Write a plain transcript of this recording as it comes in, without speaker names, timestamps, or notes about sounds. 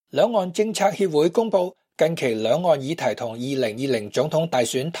兩岸政策協會公佈近期兩岸議題同2020總統大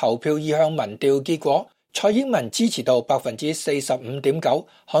選投票意向民調結果，蔡英文支持度 45.9%，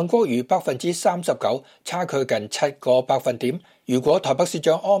 韓國瑜 39%， 差距近7個百分點。如果台北市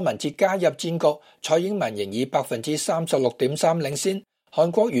長柯文哲加入戰局，蔡英文仍以 36.3% 領先，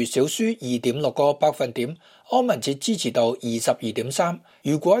韓國瑜少輸 2.6個百分點，柯文哲支持度 22.3%。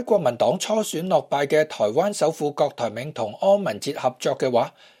如果喺國民黨初選落敗嘅台灣首富郭台銘同柯文哲合作嘅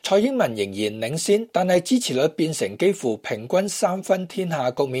話，蔡英文仍然領先，但係支持率變成幾乎平均三分天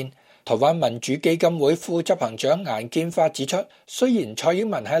下局面。台灣民主基金會副執行長顏建發指出，雖然蔡英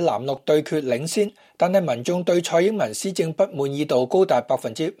文喺藍綠對決領先，但係民眾對蔡英文施政不滿意度高達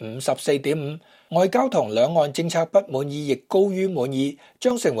 54.5%， 外交同兩岸政策不滿意亦高於滿意，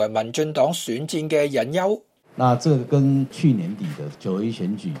將成為民進黨選戰嘅隱憂。那這個跟去年底的9合1選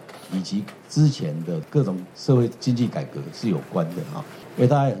舉以及之前的各種社會經濟改革是有關的啊，因為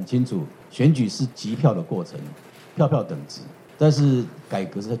大家很清楚，選舉是集票的過程，票票等值。但是改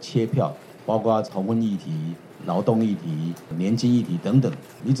革是在切票，包括同婚議題、勞動議題、年金議題等等。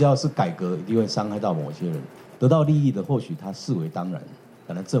你只要是改革，一定會傷害到某些人。得到利益的，或許他視為當然，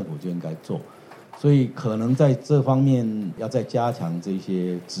可能政府就應該做。所以可能在這方面要再加強這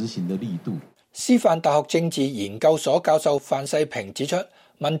些執行的力度。師範大學政治研究所教授范世平指出，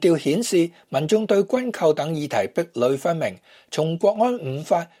民調顯示民眾對軍購等議題壁壘分明。從國安5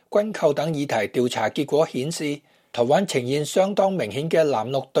法、軍購等議題調查結果顯示，台灣呈現相當明顯嘅藍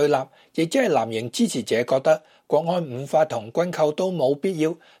綠對立，亦即係藍營支持者覺得國安5法同軍購都冇必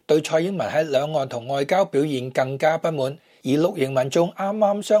要，對蔡英文喺兩岸同外交表現更加不滿。而綠營民眾啱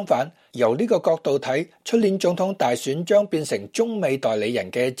啱相反，由呢個角度睇，出年總統大選將變成中美代理人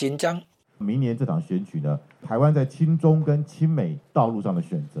嘅戰爭。明年這場選舉呢，台灣在親中跟親美道路上的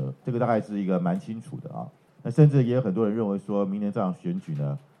選擇，這個大概是一個蠻清楚的啊。那甚至也有很多人認為說，明年這場選舉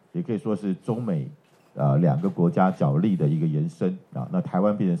呢，也可以說是中美兩個國家角力的一個延伸啊，那台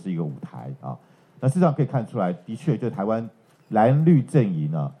灣變成是一個舞台啊。那事實上可以看出來，的確就台灣藍綠陣營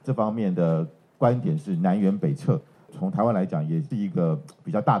呢，這方面的觀點是南轅北轍。從台灣來講，也是一個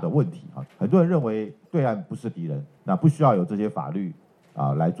比較大的問題啊。很多人認為對岸不是敵人，那不需要有這些法律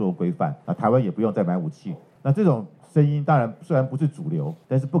啊來做規範，那台灣也不用再買武器。那這種聲音當然雖然不是主流，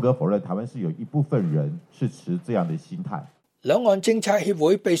但是不可否認，台灣是有一部分人是持這樣的心態。兩岸政策協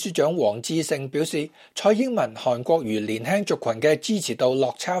會秘書長黃志勝表示，蔡英文、韓國瑜年輕族群嘅支持度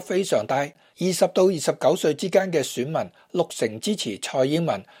落差非常大，20到29歲之間嘅選民60%支持蔡英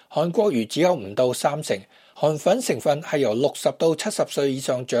文，韓國瑜只有唔到30%。韓粉成分係由60到70歲以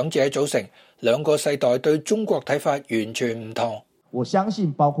上長者組成，兩個世代對中國睇法完全唔同。我相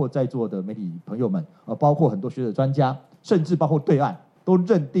信包括在座的媒體朋友們，包括很多學者專家，甚至包括對岸，都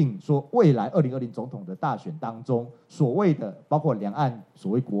認定說未來2020總統的大選當中，所謂的包括兩岸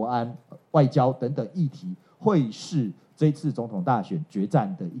所謂國安、外交等等議題，會是這次總統大選決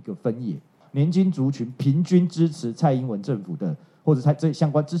戰的一個分野。年輕族群平均支持蔡英文政府的，或者這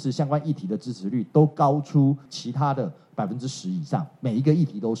相關支持相關議題的支持率都高出其他的10%以上，每一個議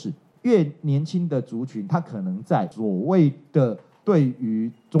題都是。越年輕的族群，他可能在所謂的對於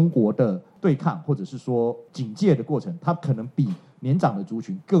中國的對抗，或者是說警戒的過程，他可能比年長的族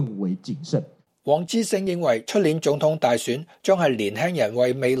群更為謹慎。黃志勝認為，出年總統大選將係年輕人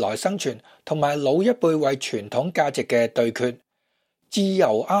為未來生存，同埋老一輩為傳統價值嘅對決。自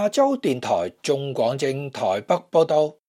由亞洲電台鍾廣政台北報道。